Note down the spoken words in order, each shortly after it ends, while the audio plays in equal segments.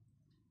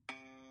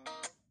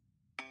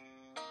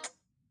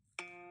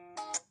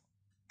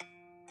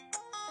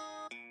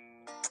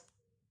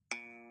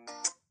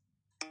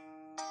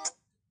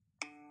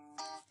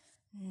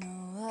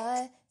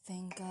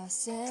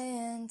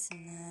staying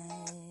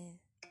tonight.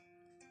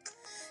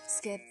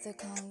 Skip the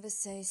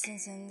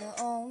conversations and the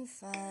own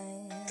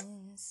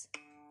fights.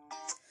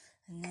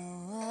 I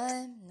know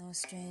I'm no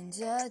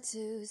stranger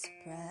to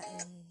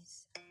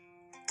surprise.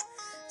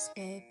 This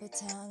paper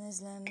town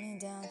has let me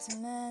down too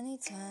many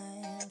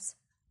times.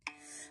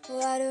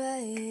 Why do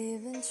I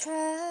even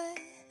try?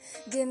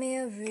 Give me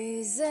a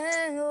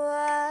reason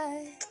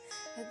why.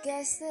 I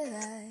guess that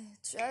I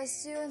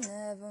trust you,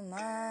 never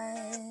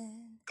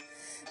mind.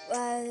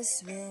 Why the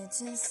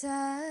switching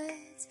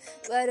sides?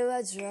 Where do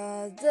I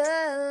draw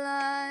the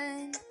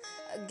line?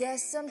 I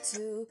guess I'm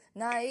too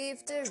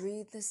naive to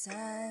read the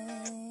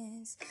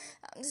signs.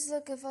 I'm just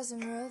looking for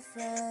some real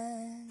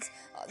friends.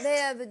 All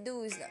they ever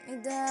do is let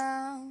me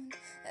down.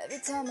 Every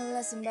time I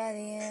let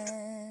somebody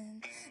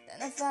in,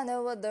 then I find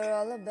out what they're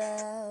all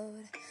about.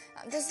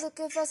 I'm just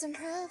looking for some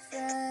real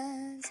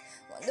friends.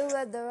 Wonder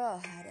where they're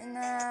all hiding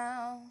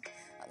now.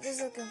 I'm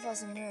just looking for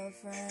some real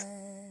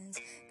friends.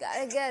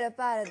 Gotta get up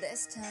out of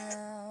this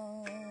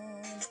town.